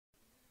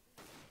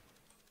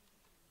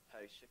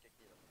Bergs, checka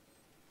kniven.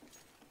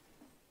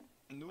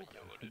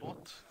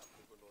 What?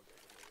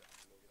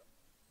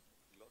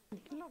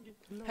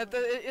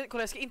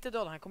 Kolla, jag ska inte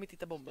döda han, kommer inte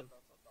hitta bomben.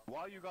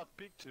 Why you got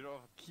picture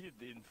of a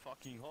kid in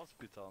fucking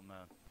hospital,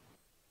 man?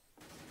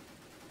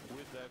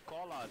 With the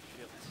collar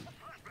shit.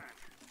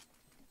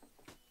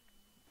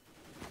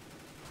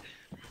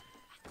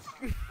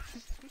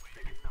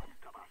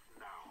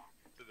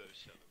 Det där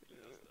känner vi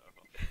där.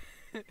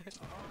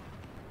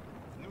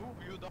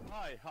 Noob, you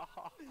die,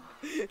 haha.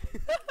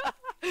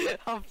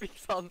 Han fick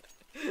fan.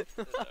 Det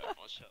där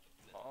man känner.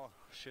 Oh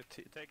shit,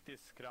 take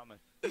this, Kramer.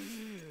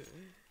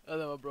 Ja,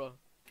 det var bra.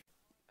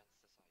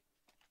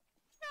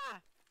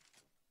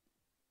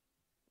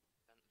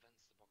 Vänster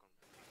bakom.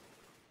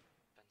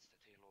 Vänster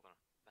till lådorna.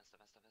 Vänster.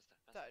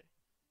 Där.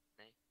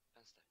 Nej,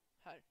 vänster.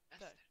 Här. Vänster.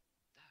 Där.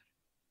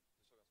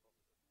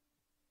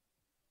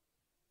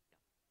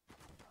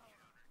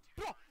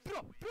 Där.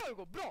 Bra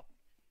Hugo, bra!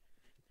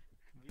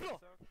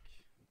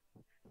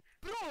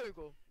 Bra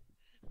Hugo!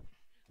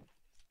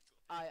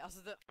 Aj,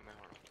 alltså det... Ja, men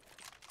jag har dem.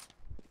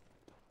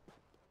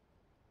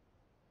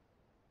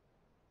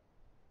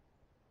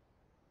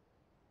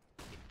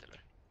 Inte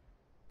eller?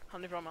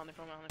 Han är framme.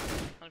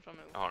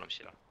 Jag har dem,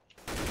 chilla.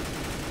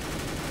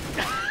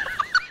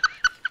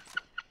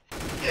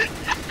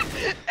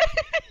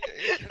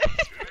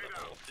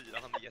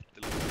 Han är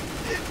jättelåg.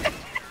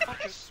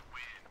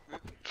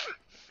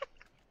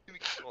 Hur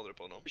mycket skadar du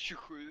på honom?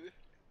 27.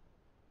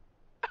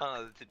 Han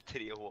hade typ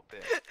 3 HP.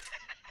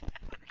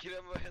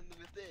 Grön, vad hände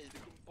med dig? Du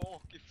kom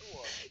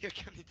bakifrån. Jag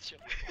kan inte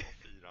köpa på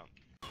 4.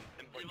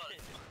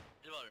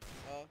 Det var.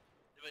 Ja.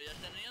 Jag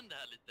känner igen det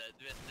här lite.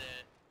 Du vet,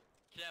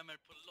 krämer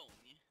på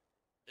lång.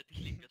 Ett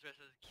klipp, jag tror jag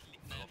sätter ett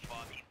klipp. Men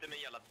fan, inte med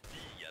jävla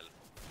digel.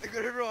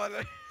 Går det bra eller?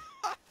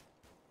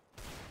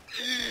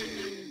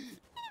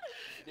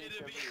 Är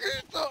det min?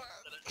 Skjut då!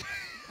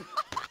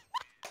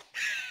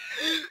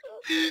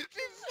 Fy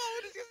fan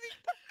vad du ska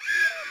sitta!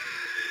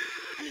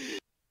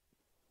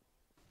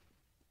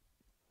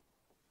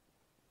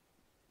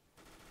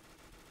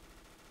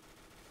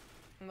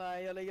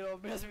 Nej, jag lägger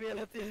av med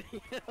spelet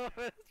till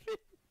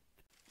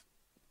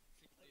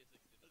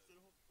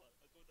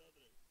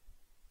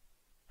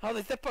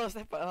Han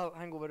steppar.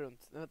 Han går väl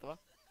runt. Vänta, va?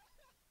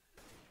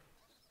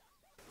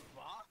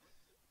 Va?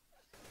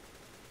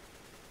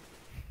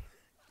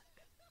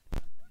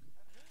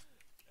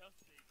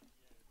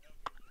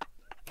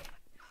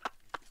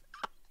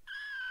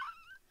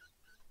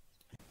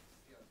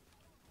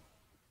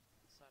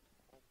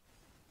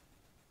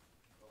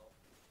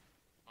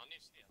 Han är ju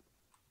sten.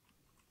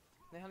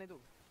 Nej, han är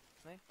dog.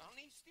 Nej. Han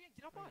är ju sten,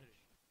 grabbar.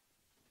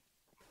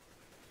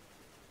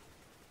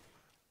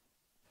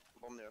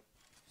 Bomb ner.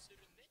 Hur ser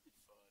du nej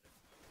för?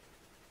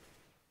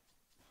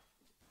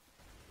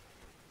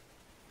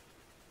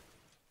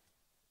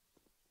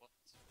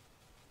 What?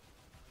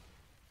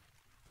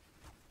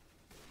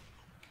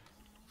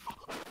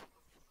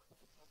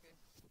 Okej.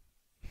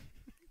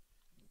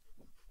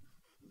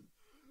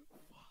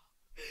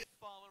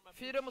 Fan vad de här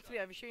 4 mot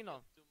 3, vi kör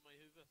innan. dumma i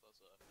huvudet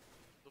alltså.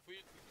 Då får ju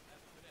inte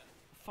för det.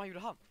 Vad fan gjorde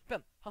han?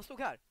 Ben, han stod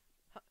här.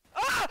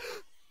 Ah!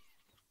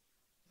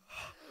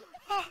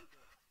 Ah!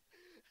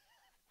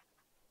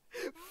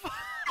 Va?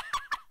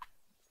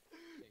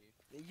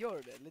 Det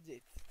gör det,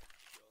 legit.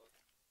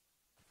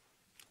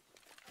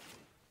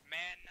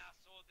 Men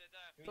alltså det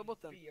där. Ta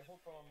bort den.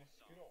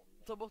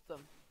 Ta bort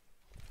den.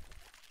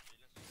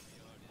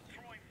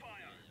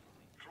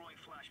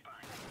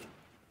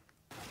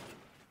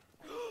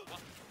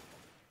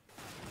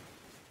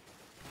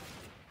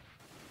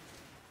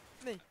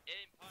 Nej.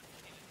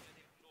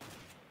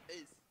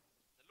 Ace.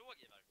 Den låg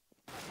Ivar.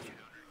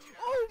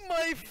 Oh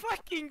my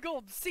fucking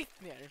god,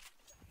 sitt ner.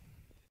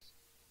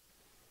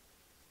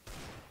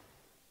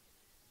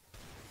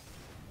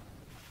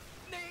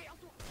 Nej,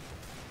 alltså.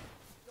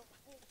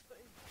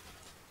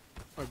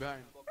 Oj,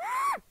 behind.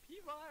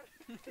 Ivar.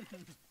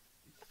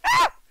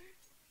 Ah!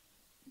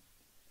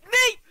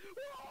 Nej!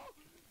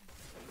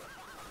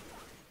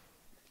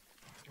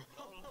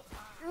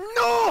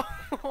 No!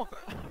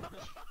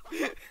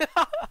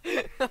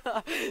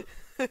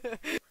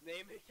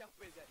 Nej men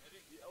kappa inte.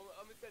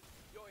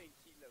 Jag är en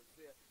kille och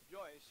säger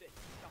jag är en tjej.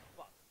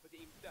 Kappa. För det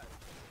är inte.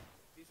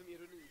 Det är som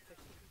ironitecken.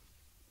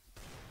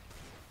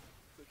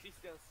 Så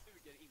Christian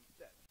suger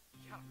inte.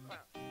 Kappa.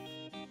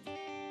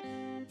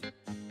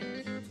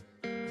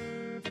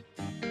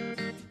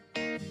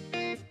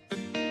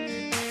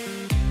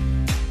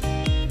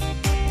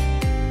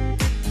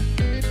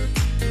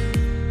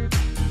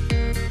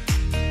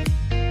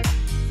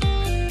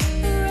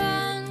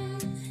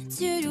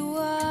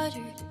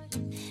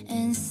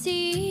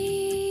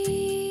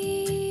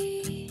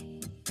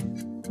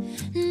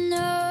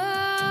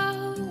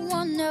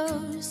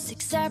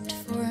 Except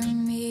for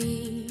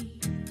me,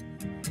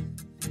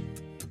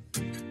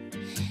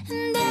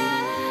 and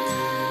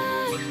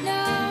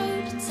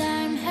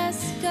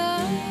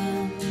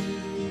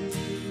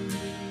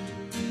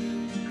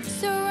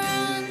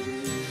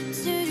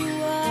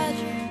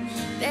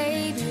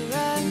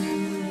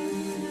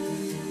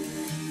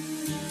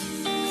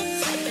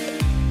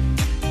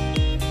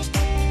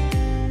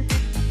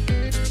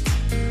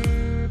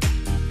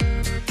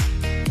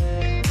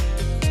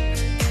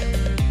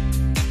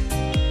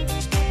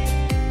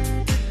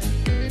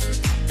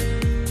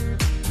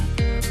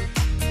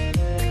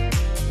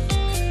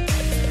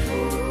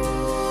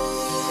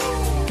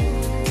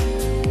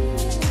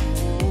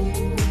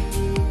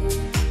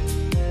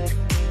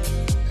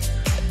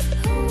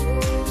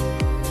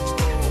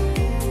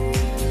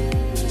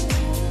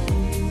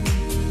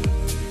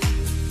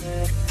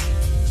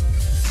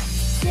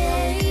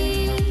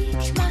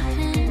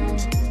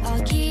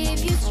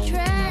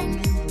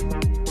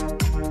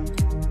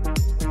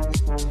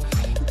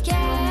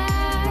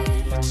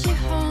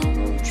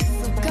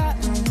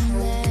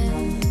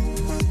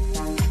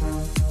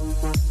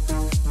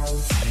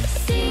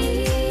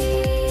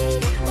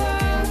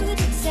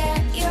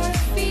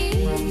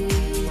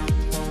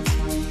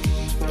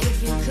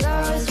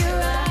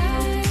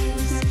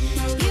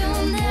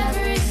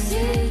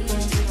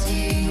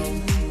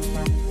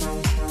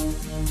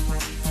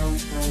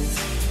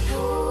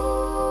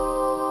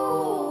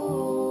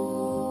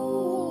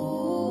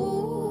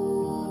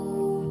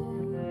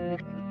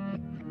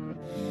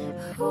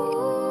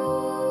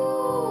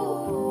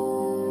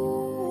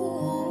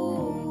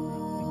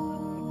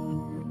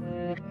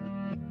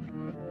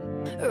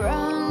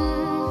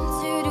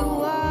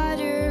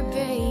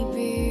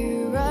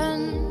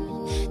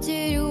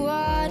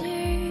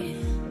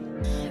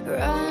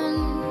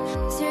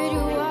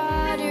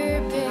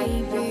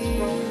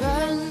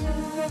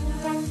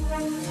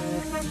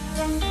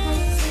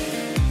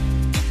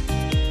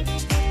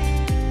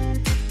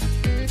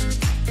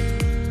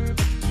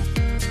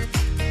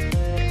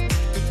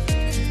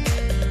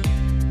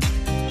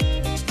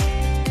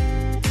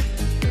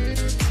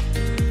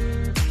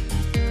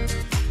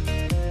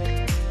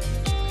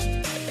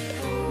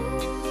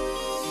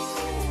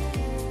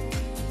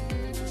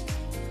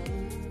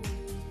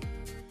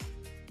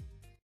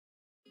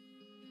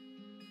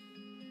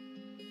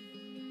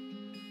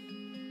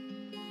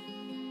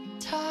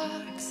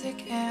toxic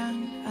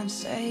and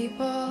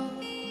unstable,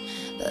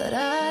 but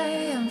I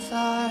am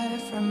far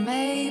from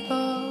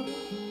able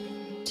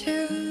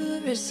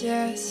to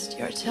resist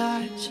your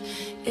touch,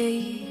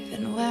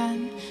 even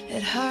when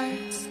it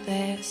hurts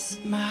this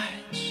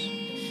much.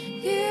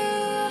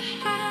 You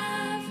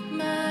have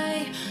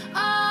my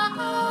all.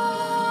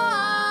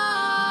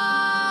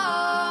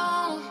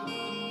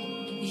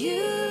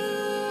 You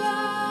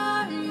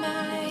are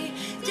my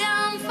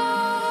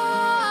downfall.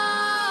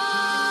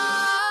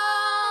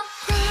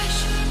 Crush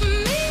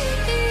me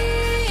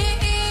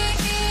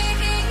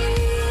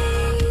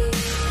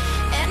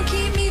and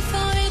keep me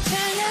for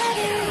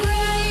eternity.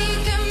 Break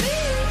me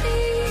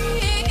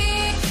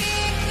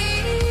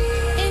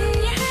in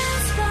your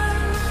hands,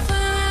 love,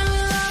 where I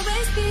will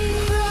always be.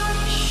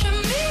 Crush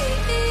me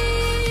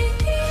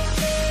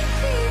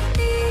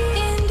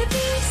into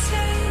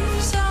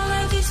pieces, all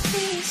of these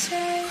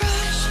pieces.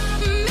 Crush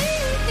me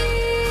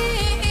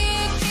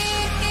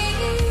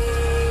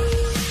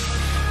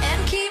and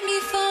keep me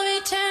for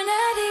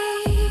eternity.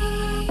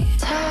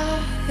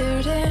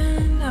 Tired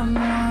and I'm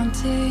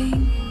wanting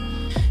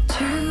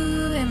to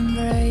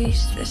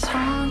embrace this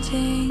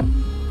haunting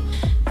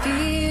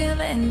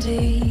feeling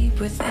deep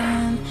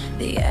within,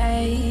 the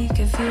ache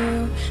of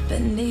you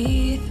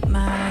beneath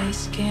my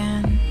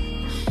skin.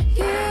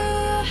 You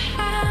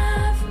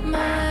have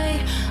my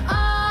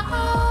all.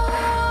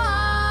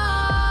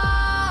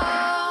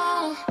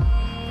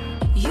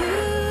 You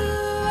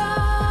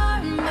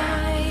are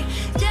my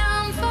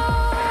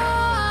downfall.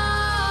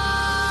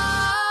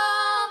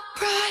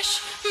 Crush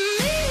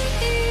me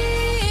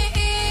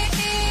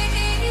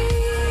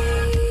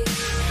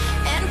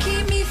and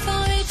keep me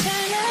for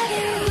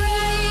eternity.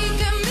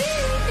 Break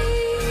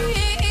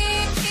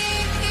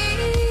me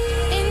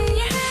in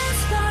your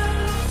hands,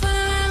 love,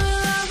 where I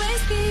will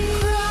always be.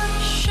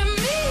 Crush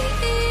me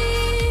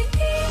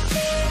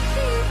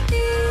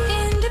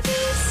into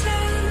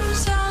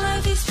pieces, all of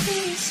these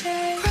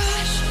pieces.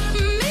 Crush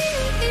me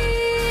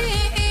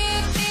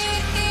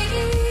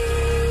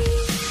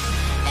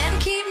and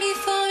keep me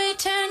for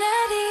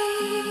eternity.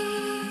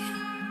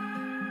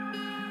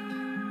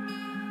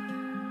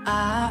 I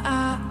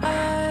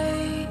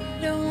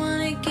don't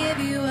wanna give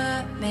you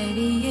up.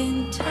 Maybe in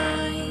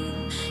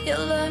time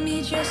you'll love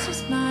me just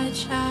as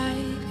much.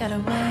 I've got a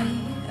way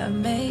of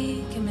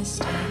making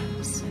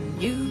mistakes,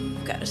 and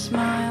you've got a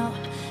smile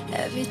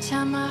every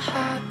time my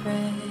heart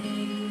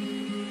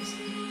breaks.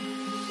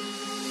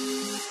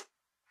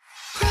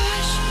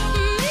 Crush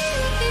me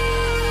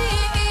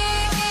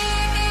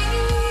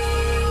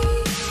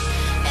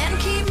and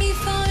keep me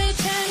for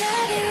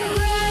eternity.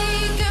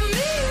 Break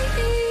me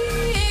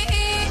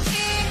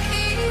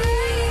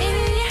in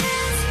your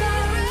hands,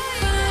 love,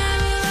 where I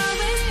will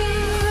always be.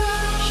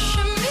 Crush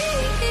me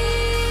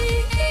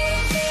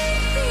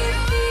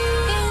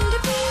into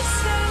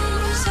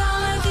pieces,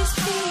 all of these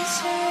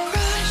pieces.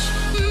 Crush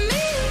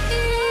me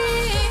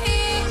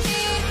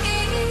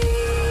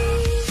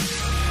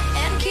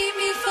and keep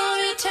me for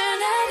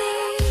eternity.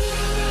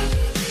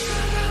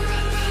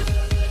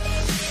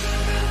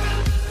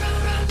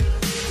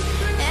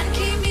 And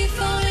keep me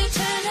for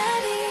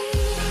eternity.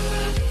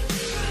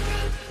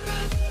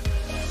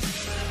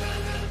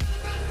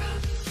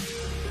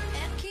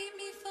 And keep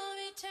me for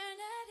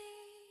eternity.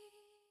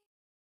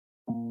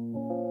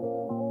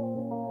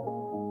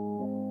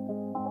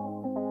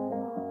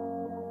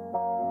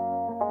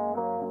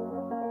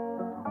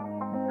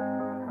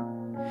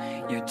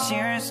 Your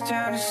tears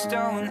turn to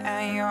stone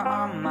and you're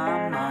on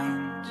my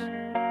mind.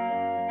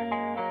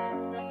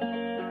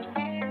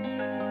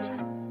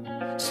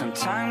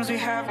 Sometimes we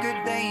have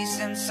good days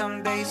and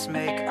some days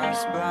make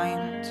us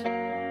blind.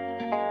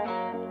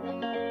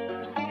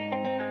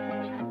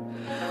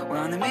 We're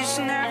on a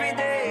mission every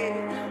day.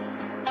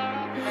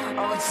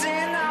 Oh, it's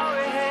in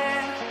our head.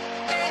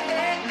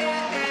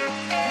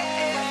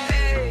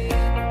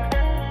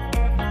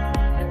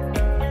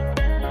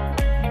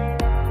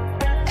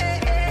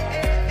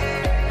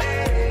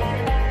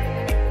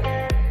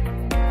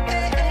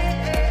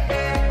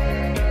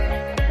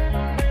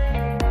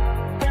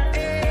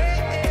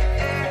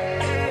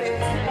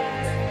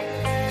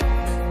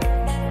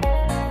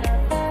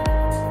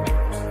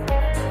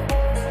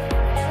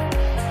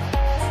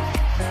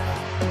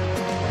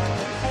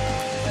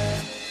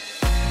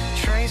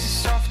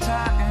 Traces of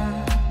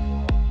time.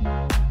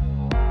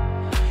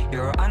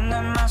 You're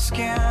under my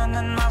skin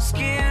and my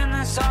skin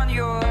is on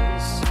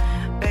yours.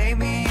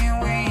 Baby,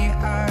 we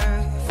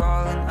are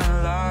falling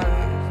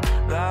alive,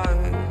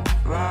 live,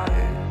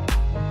 right.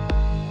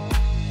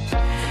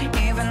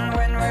 Even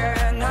when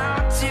we're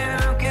not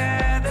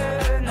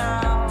together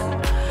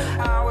now,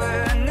 I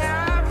will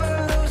never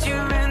lose you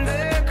in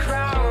the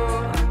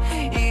crowd.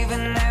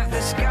 Even if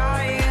the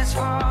sky is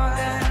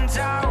falling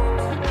down,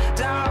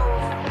 down,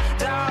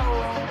 down.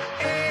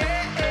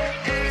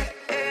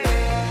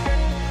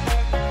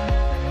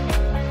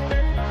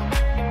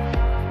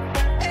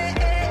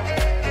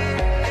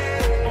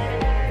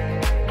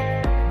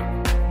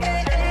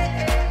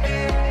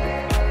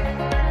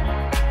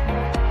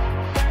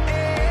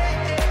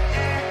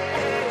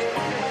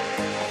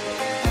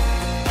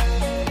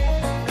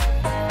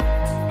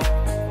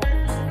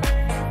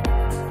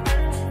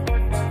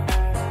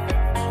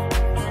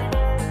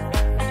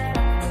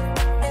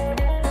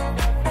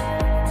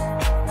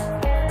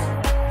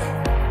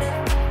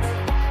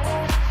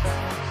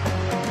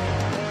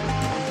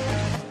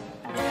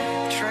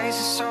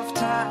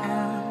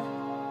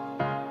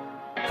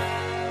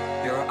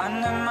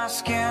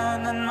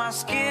 my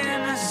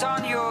skin is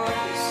on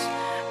yours.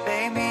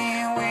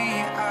 Baby,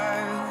 we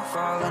are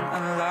falling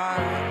in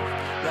love.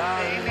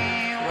 Baby,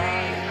 we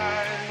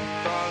are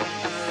falling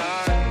in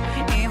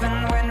love. Even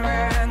when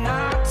we're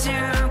not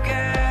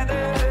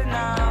together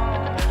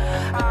now,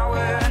 I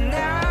will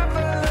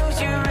never lose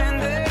you in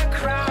the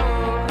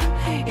crowd.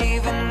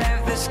 Even if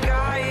the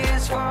sky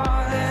is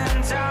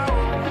falling down,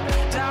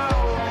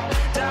 down,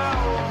 down.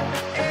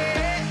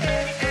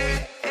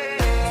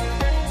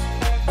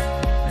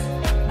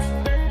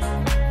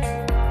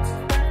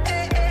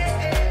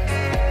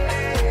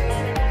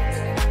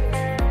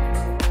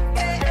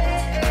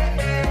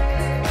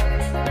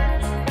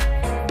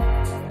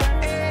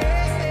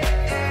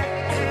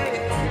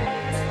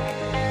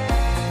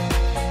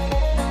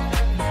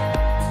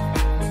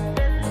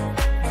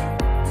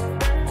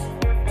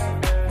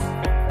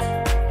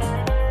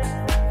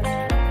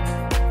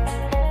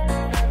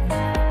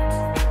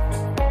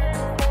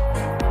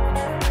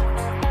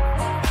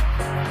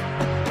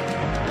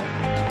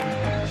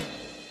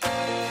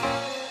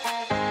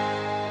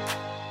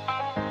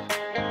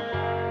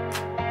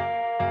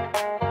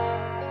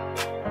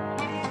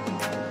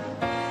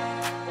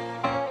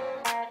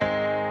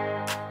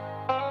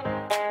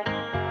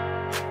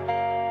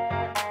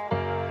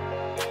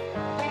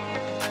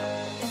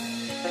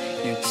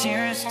 Your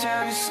tears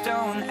turn to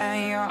stone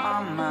and you're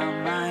on my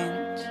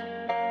mind.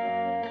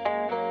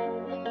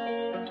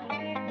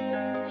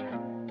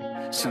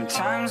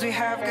 Sometimes we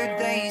have good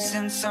days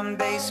and some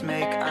days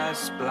make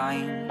us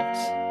blind.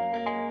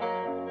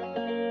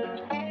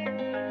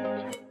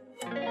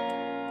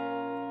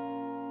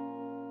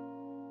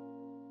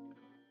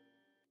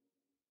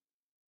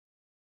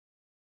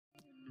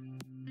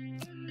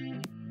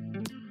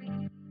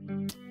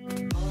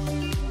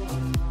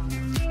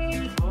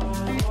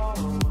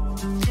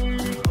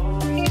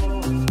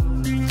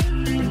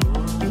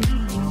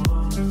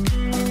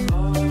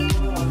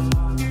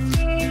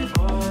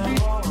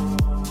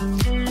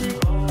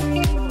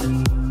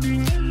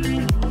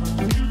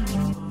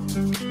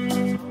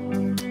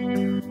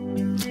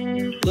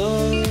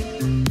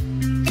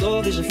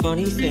 Love is a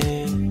funny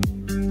thing.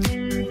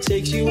 It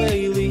takes you where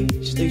you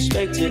least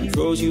expect it and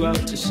throws you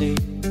out to sea.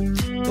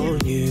 On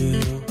you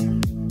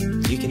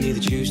can either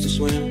choose to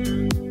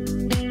swim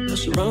or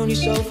surround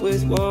yourself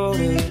with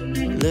water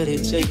and let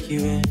it take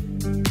you in.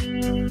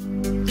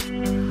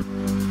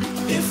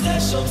 If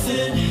there's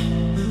something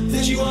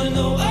that you wanna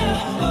know,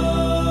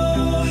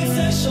 if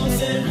there's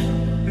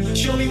something,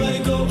 show me where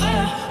to go,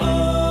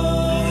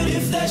 and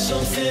if there's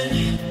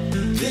something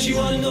that you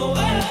wanna know,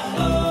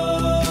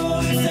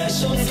 if there's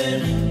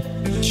something,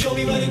 show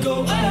me where to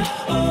go,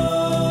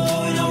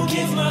 and I will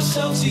give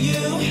myself to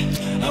you,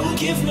 I will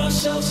give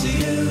myself to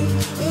you.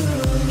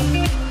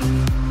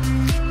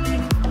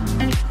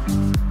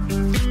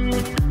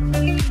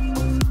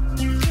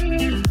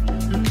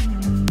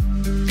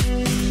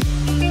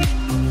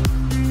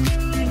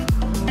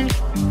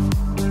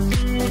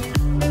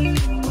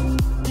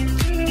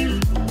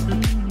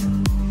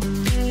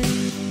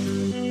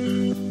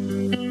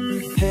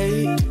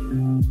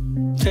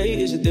 Hate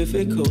is a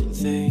difficult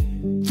thing.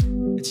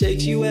 It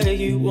takes you where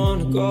you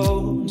wanna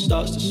go and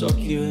starts to suck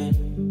you in.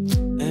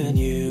 And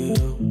you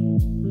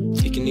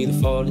can either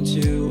fall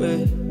into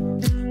it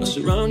or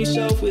surround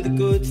yourself with the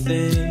good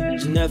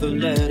things and never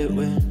let it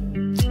win.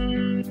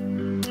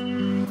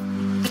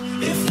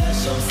 If there's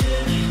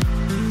something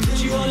that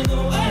you wanna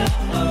know,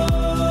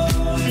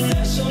 if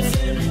there's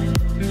something,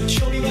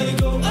 show me where to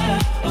go,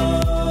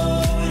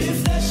 and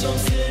if there's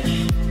something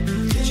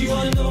that you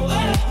wanna know,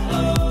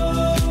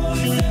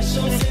 if there's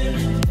something,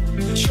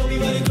 show me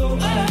where to go,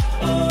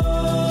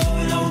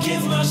 and I will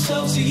give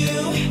myself to you,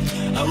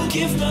 I will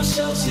give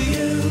myself to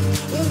you.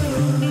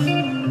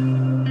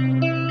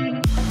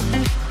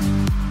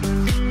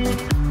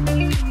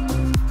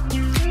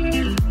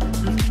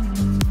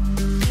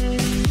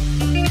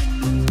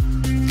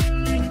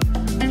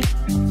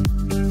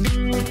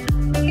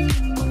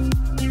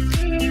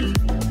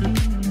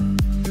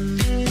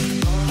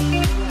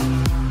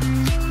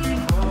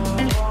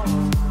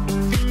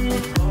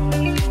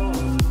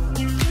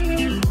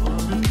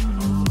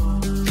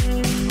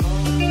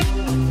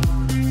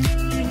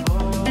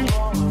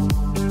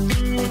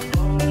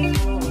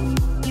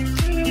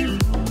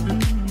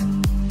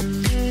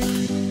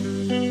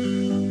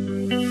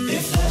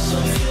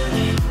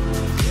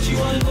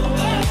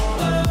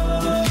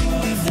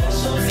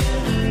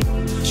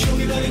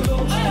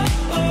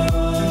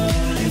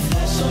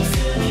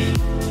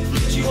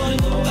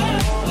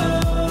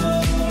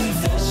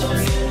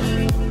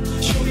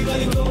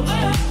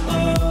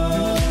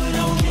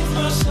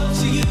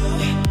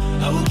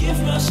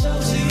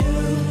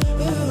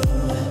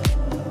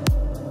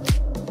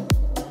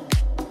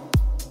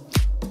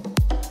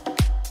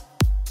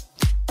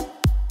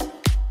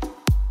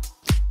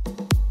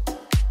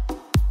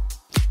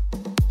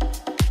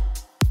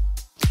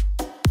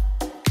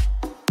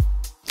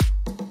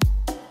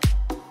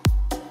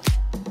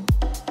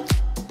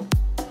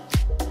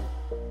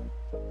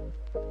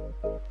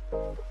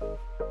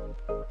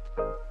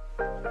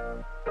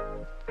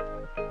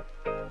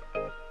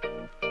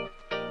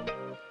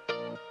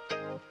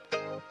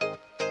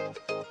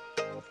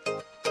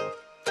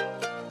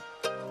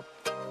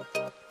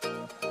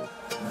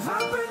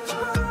 Vibrate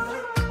your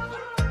body.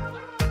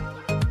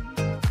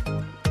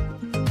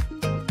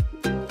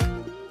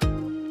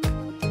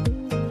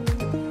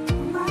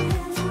 My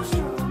hands are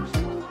strong.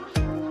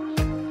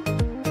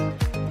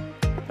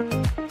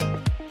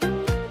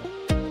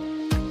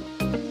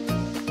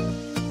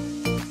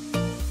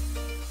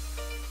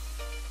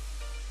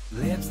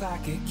 Lips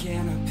like a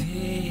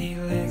canopy,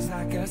 legs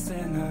like a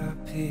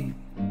centipede.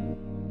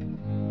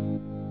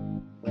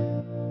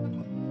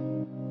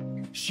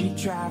 She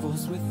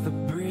travels with the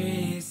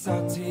breeze,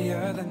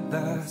 saltier than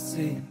the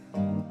sea.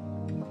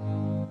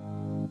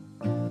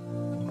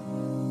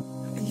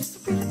 I used to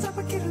be the type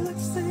of kid who liked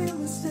to stay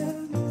on the step.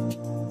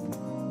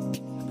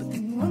 But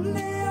then one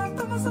day I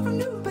found myself a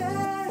new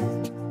bed.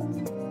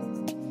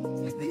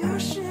 The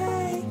earth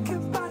shake, her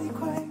body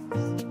quake.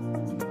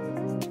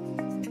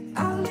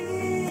 I'll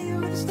leave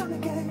with a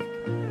stomachache.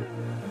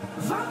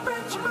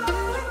 Vibrate your body.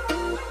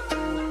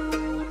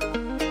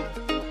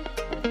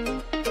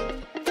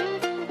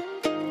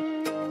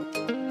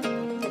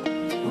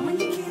 When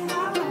you get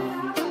out,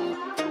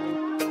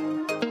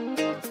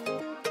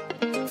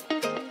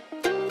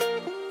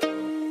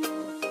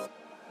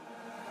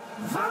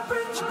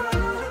 vibrate your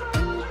body.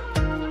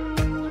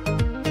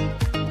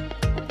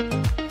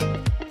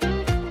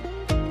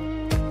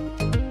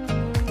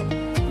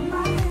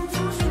 My hands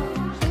are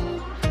strong.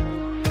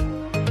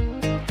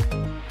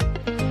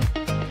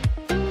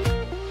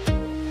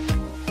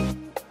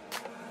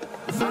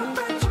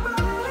 Vibrate your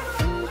body.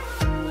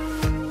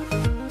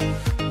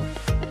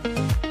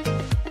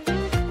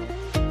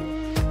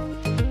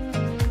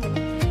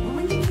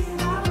 When you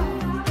get out,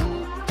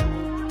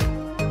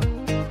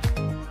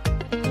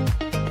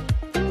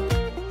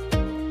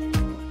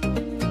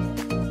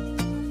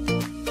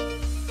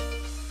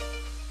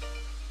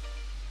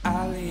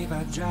 I leave,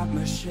 I drop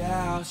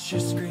Michelle. She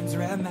screams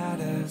red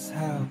mad as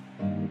hell.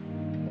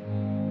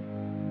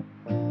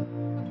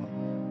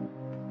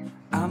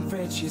 I'm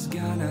afraid she's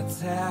gonna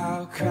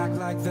tell, crack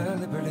like the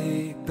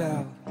Liberty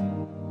Bell.